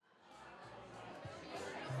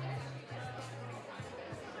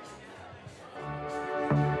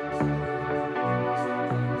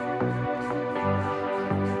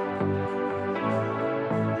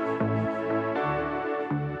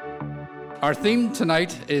Our theme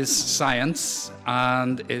tonight is science,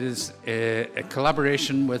 and it is a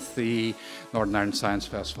collaboration with the Northern Ireland Science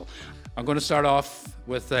Festival. I'm going to start off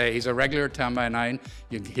with, he's a regular 10 by 9.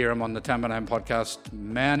 You can hear him on the 10 by 9 podcast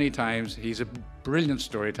many times. He's a brilliant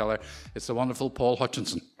storyteller. It's the wonderful Paul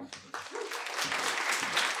Hutchinson.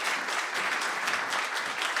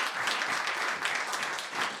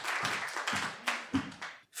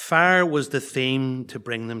 Fire was the theme to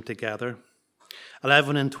bring them together.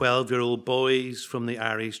 11 and 12-year-old boys from the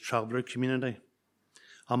Irish traveller community,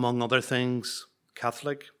 among other things,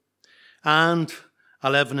 Catholic, and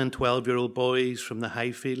 11 and 12-year-old boys from the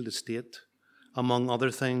Highfield estate, among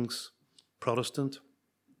other things, Protestant.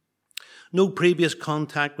 No previous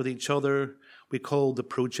contact with each other. We called the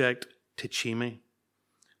project Tichimi,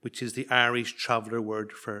 which is the Irish traveller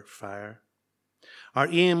word for fire. Our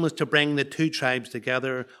aim was to bring the two tribes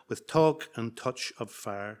together with talk and touch of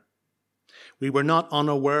fire. We were not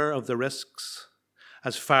unaware of the risks.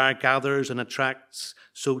 As fire gathers and attracts,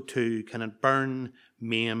 so too can it burn,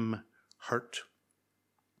 maim, hurt.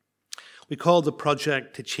 We called the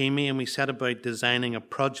project Tichimi, and we set about designing a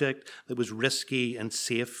project that was risky and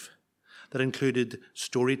safe, that included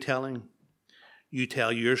storytelling. You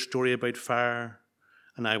tell your story about fire,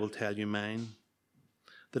 and I will tell you mine.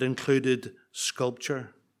 That included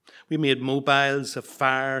sculpture. We made mobiles of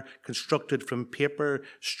fire constructed from paper,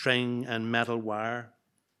 string, and metal wire.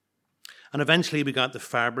 And eventually we got the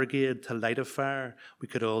fire brigade to light a fire we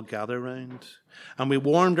could all gather round. And we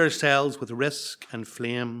warmed ourselves with risk and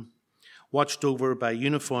flame, watched over by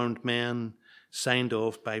uniformed men, signed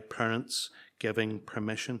off by parents giving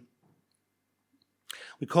permission.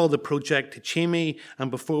 We called the project Tichimi, and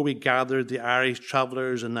before we gathered the Irish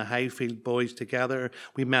travellers and the Highfield boys together,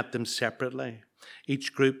 we met them separately,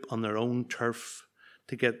 each group on their own turf,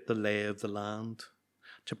 to get the lay of the land,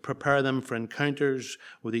 to prepare them for encounters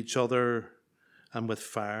with each other and with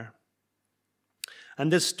fire.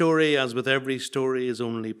 And this story, as with every story, is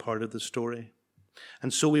only part of the story.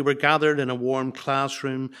 And so we were gathered in a warm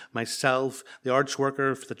classroom, myself, the arts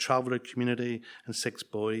worker for the traveller community, and 6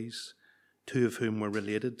 boys, 2 of whom were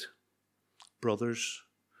related, brothers.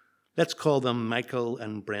 Let's call them Michael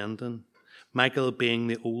and Brendan, Michael being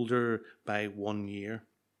the older by 1 year.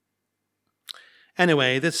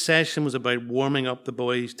 Anyway, this session was about warming up the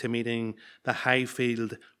boys to meeting the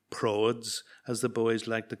Highfield prods, as the boys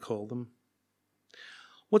like to call them.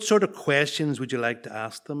 What sort of questions would you like to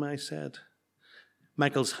ask them, I said.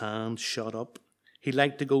 Michael's hand shot up. He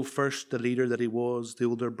liked to go first, the leader that he was, the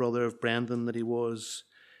older brother of Brendan that he was.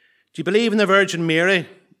 Do you believe in the Virgin Mary?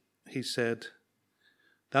 He said.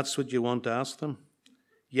 That's what you want to ask them?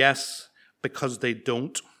 Yes, because they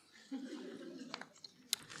don't.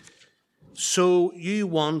 So you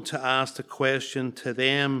want to ask a question to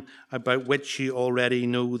them about which you already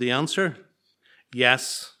know the answer?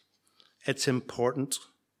 Yes, it's important.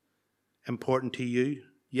 Important to you?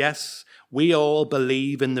 Yes, we all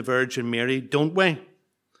believe in the Virgin Mary, don't we?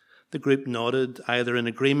 The group nodded, either in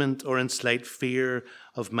agreement or in slight fear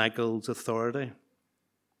of Michael's authority.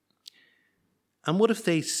 And what if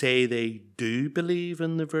they say they do believe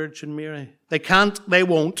in the Virgin Mary? They can't, they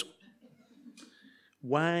won't.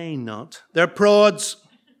 Why not? They're prods,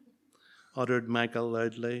 uttered Michael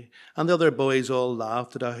loudly. And the other boys all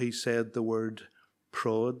laughed at how he said the word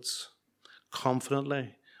prods,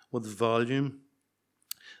 confidently, with volume.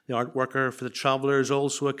 The art worker for the travellers,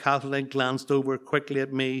 also a Catholic, glanced over quickly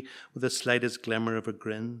at me with the slightest glimmer of a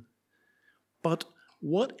grin. But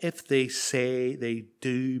what if they say they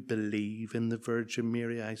do believe in the Virgin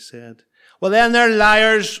Mary, I said. Well, then they're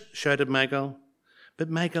liars, shouted Michael. But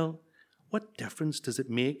Michael, what difference does it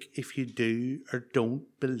make if you do or don't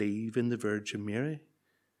believe in the Virgin Mary?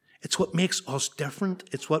 It's what makes us different.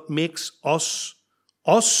 It's what makes us,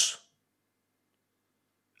 us.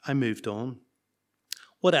 I moved on.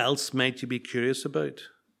 What else might you be curious about?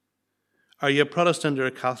 Are you a Protestant or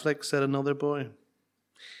a Catholic? Said another boy.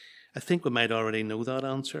 I think we might already know that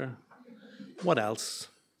answer. What else?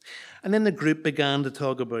 And then the group began to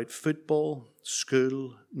talk about football,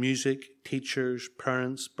 school, music, teachers,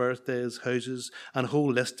 parents, birthdays, houses, and a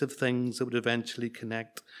whole list of things that would eventually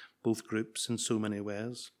connect both groups in so many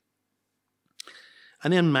ways.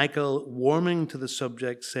 And then Michael, warming to the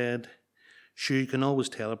subject, said, "Sure, you can always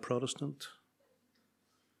tell a Protestant."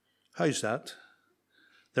 How's that?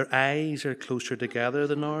 Their eyes are closer together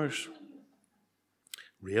than ours.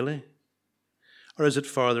 Really? Or is it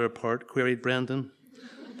farther apart? Queried Brendan,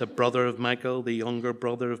 the brother of Michael, the younger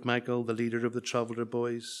brother of Michael, the leader of the traveller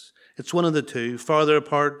boys. It's one of the two, farther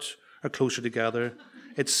apart or closer together.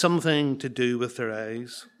 It's something to do with their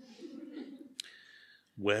eyes.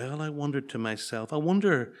 Well, I wondered to myself, I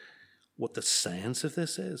wonder what the science of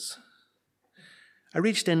this is. I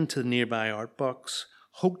reached into the nearby art box,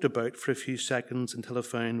 poked about for a few seconds until I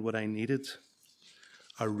found what I needed,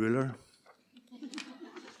 a ruler.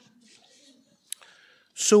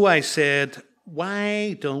 So I said,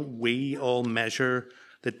 why don't we all measure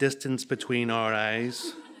the distance between our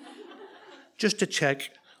eyes, just to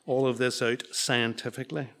check all of this out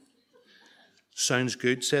scientifically? Sounds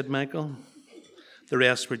good, said Michael. The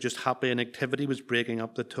rest were just happy and activity was breaking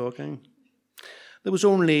up the talking. There was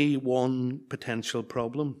only one potential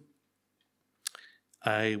problem.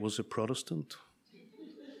 I was a Protestant.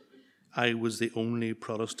 I was the only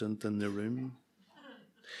Protestant in the room.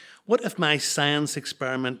 What if my science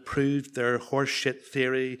experiment proved their horseshit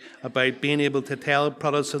theory about being able to tell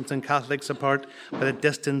Protestants and Catholics apart by the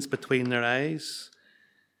distance between their eyes?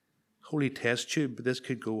 Holy test tube, this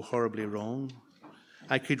could go horribly wrong.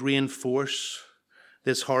 I could reinforce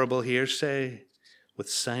this horrible hearsay with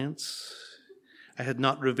science. I had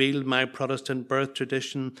not revealed my Protestant birth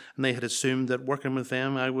tradition, and they had assumed that working with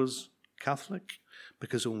them I was Catholic,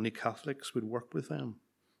 because only Catholics would work with them.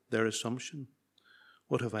 Their assumption.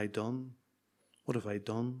 What have I done? What have I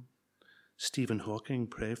done? Stephen Hawking,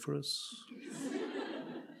 pray for us.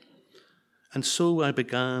 And so I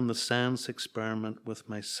began the science experiment with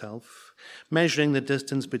myself, measuring the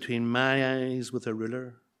distance between my eyes with a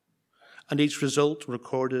ruler, and each result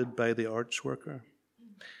recorded by the arts worker.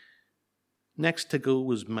 Next to go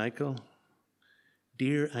was Michael.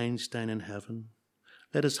 Dear Einstein in heaven,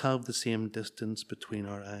 let us have the same distance between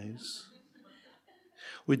our eyes.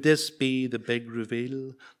 Would this be the big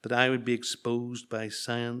reveal that I would be exposed by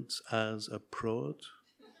science as a prod?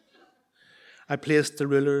 I placed the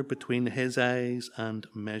ruler between his eyes and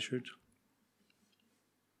measured.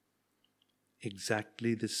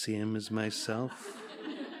 Exactly the same as myself.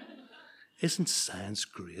 Isn't science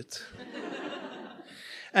great?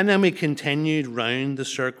 And then we continued round the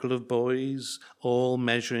circle of boys, all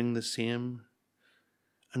measuring the same,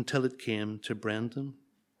 until it came to Brendan,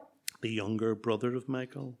 the younger brother of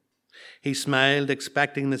Michael. He smiled,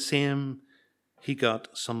 expecting the same. He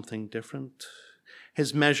got something different.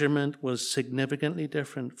 His measurement was significantly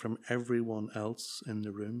different from everyone else in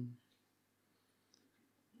the room.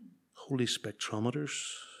 Holy spectrometers.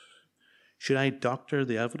 Should I doctor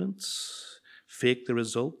the evidence, fake the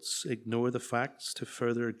results, ignore the facts to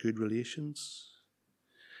further good relations?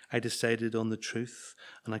 I decided on the truth,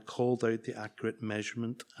 and I called out the accurate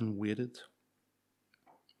measurement and waited.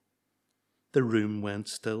 The room went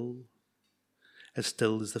still as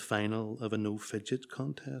the final of a no-fidget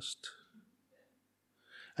contest.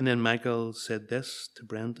 And then Michael said this to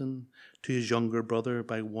Brendan, to his younger brother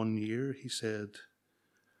by 1 year. He said,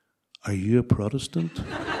 "Are you a Protestant?"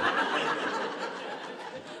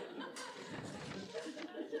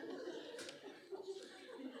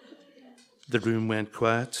 The room went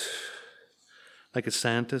quiet, like a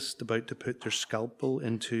scientist about to put their scalpel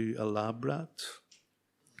into a lab rat.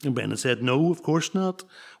 And Brendan said, "No, of course not,"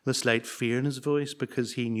 with a slight fear in his voice,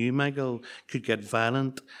 because he knew Michael could get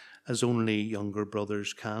violent as only younger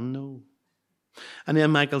brothers can know. And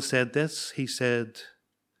then Michael said this. He said,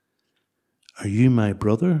 "Are you my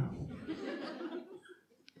brother?"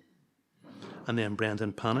 And then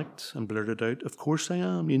Brendan panicked and blurted out, "Of course I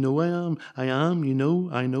am. You know I am. I am. You know,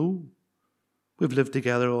 I know. We've lived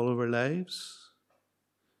together all of our lives."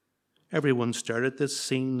 Everyone stared at this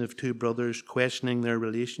scene of two brothers questioning their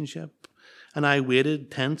relationship, and I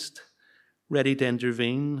waited, tensed, ready to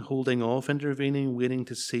intervene, holding off intervening, waiting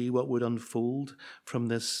to see what would unfold from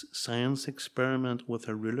this science experiment with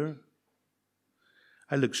a ruler.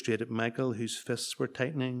 I looked straight at Michael, whose fists were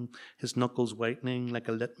tightening, his knuckles whitening like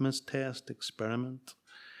a litmus test experiment,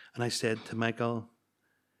 and I said to Michael,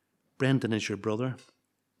 "Brendan is your brother.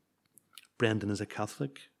 Brendan is a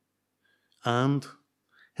Catholic, and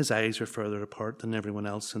his eyes are further apart than everyone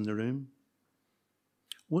else in the room.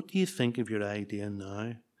 What do you think of your idea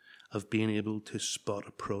now of being able to spot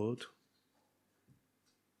a prod?"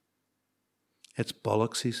 "It's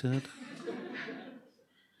bollocks," he said.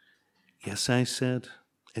 "Yes," I said,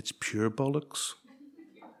 "it's pure bollocks."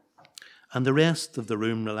 And the rest of the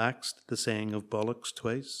room relaxed at the saying of bollocks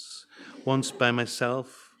twice, once by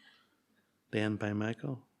myself, then by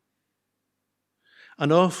Michael.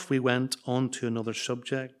 And off we went on to another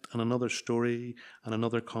subject and another story and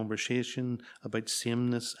another conversation about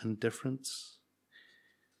sameness and difference.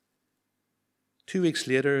 2 weeks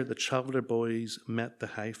later, the Traveller boys met the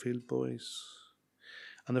Highfield boys.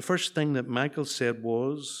 And the first thing that Michael said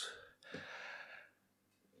was,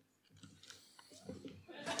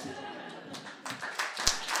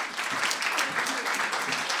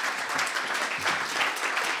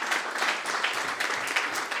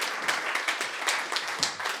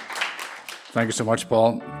 Thank you so much,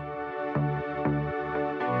 Paul.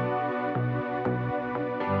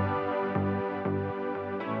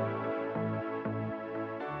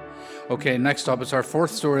 Okay, next up is our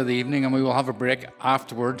fourth story of the evening, and we will have a break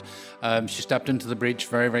afterward. She stepped into the breach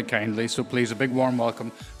very, very kindly, so please, a big warm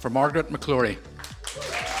welcome for Margaret McClory.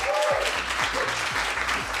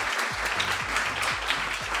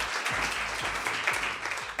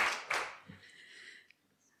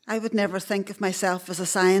 I would never think of myself as a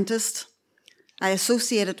scientist. I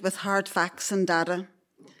associate it with hard facts and data,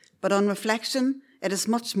 but on reflection, it is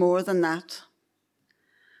much more than that.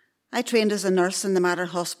 I trained as a nurse in the Mater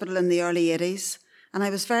Hospital in the early 80s, and I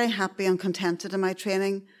was very happy and contented in my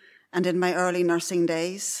training and in my early nursing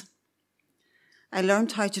days. I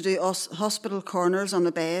learned how to do hospital corners on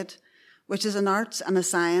a bed, which is an art and a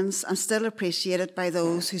science and still appreciated by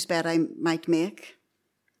those whose bed I might make.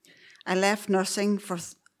 I left nursing for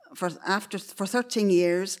 13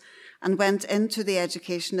 years and went into the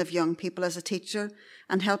education of young people as a teacher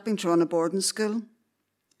and helping to run a boarding school.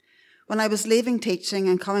 When I was leaving teaching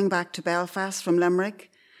and coming back to Belfast from Limerick,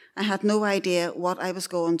 I had no idea what I was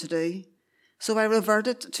going to do, so I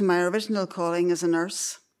reverted to my original calling as a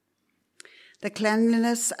nurse. The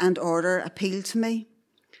cleanliness and order appealed to me.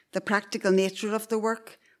 The practical nature of the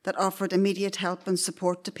work that offered immediate help and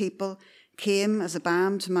support to people came as a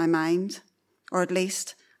balm to my mind, or at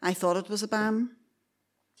least I thought it was a balm.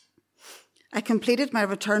 I completed my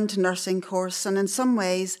return to nursing course, and in some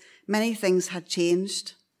ways, many things had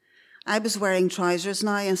changed. I was wearing trousers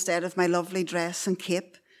now instead of my lovely dress and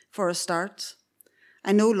cape for a start.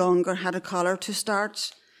 I no longer had a collar to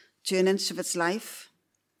start to an inch of its life.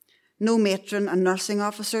 No matron and nursing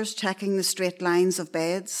officers checking the straight lines of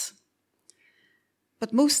beds.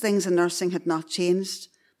 But most things in nursing had not changed.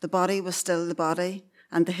 The body was still the body,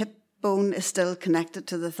 and the hip bone is still connected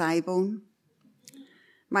to the thigh bone.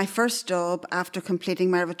 My first job after completing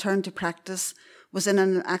my return to practice was in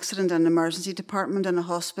an accident and emergency department in a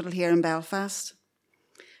hospital here in Belfast.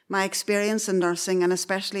 My experience in nursing, and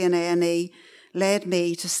especially in A&E, led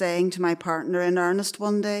me to saying to my partner in earnest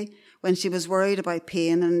one day when she was worried about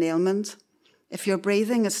pain and ailment, "If you're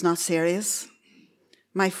breathing, it's not serious."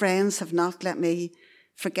 My friends have not let me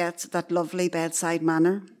forget that lovely bedside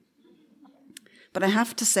manner. But I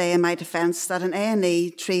have to say in my defence that an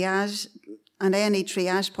A&E triage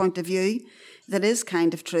point of view, that is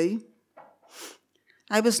kind of true.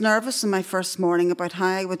 I was nervous in my first morning about how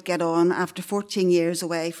I would get on after 14 years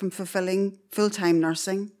away from fulfilling full-time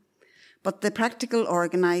nursing, but the practical,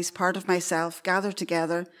 organised part of myself gathered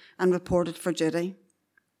together and reported for duty.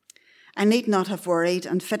 I need not have worried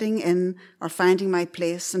and fitting in or finding my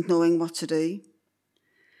place and knowing what to do.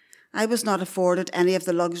 I was not afforded any of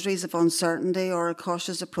the luxuries of uncertainty or a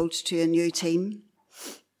cautious approach to a new team.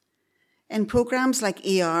 In programmes like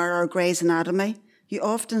ER or Grey's Anatomy, you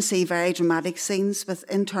often see very dramatic scenes with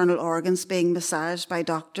internal organs being massaged by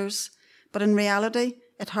doctors, but in reality,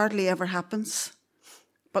 it hardly ever happens.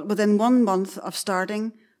 But within 1 month of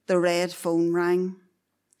starting, the red phone rang.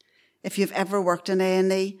 If you've ever worked in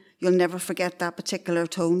A&E, you'll never forget that particular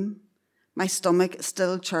tone. My stomach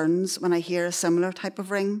still churns when I hear a similar type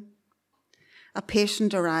of ring. A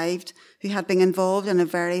patient arrived who had been involved in a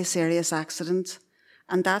very serious accident,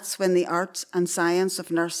 and that's when the art and science of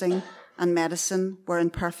nursing and medicine were in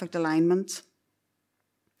perfect alignment.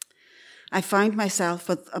 I found myself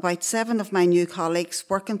with about 7 of my new colleagues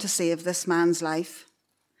working to save this man's life.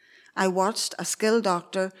 I watched a skilled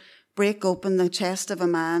doctor break open the chest of a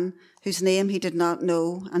man whose name he did not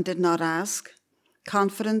know and did not ask,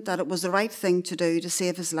 confident that it was the right thing to do to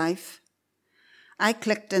save his life. I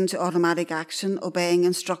clicked into automatic action, obeying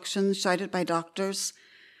instructions shouted by doctors,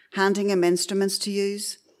 handing him instruments to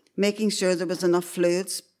use, making sure there was enough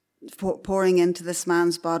fluids pouring into this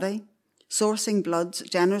man's body, sourcing blood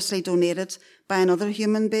generously donated by another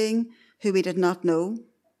human being who we did not know.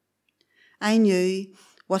 I knew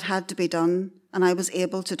what had to be done, and I was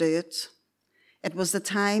able to do it. It was at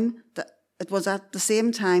the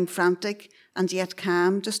same time frantic and yet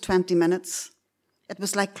calm, just 20 minutes. It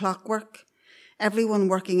was like clockwork, everyone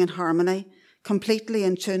working in harmony, completely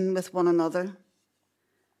in tune with one another.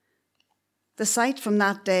 The sight from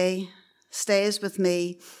that day stays with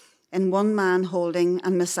me in one man holding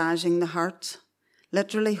and massaging the heart,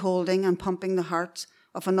 literally holding and pumping the heart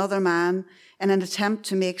of another man in an attempt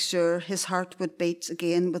to make sure his heart would beat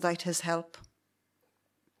again without his help.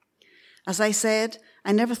 As I said,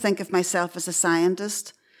 I never think of myself as a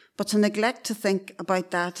scientist, but to neglect to think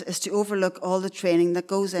about that is to overlook all the training that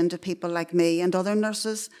goes into people like me and other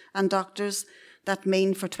nurses and doctors that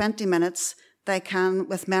mean for 20 minutes they can,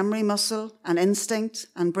 with memory muscle and instinct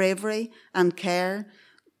and bravery and care,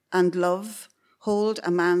 and love hold a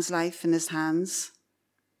man's life in his hands.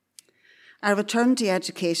 I returned to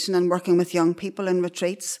education and working with young people in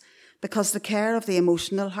retreats because the care of the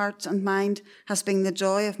emotional heart and mind has been the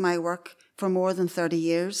joy of my work for more than 30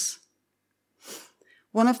 years.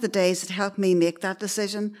 One of the days that helped me make that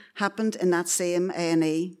decision happened in that same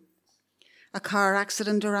A&E. A car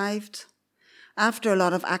accident arrived. After a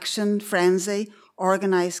lot of action, frenzy,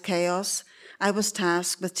 organised chaos, I was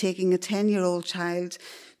tasked with taking a 10-year-old child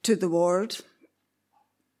to the ward.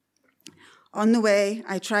 On the way,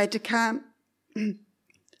 I tried to calm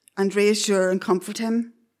and reassure and comfort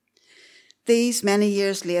him. These many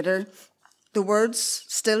years later, the words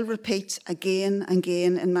still repeat again and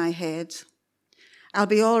again in my head. I'll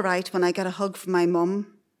be all right when I get a hug from my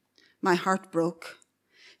mum. My heart broke.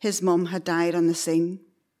 His mum had died on the scene.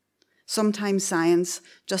 Sometimes science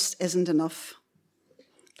just isn't enough.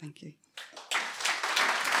 Thank you.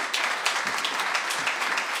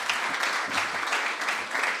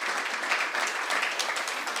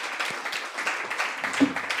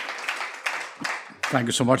 Thank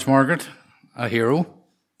you so much, Margaret. A hero.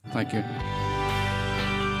 Thank you.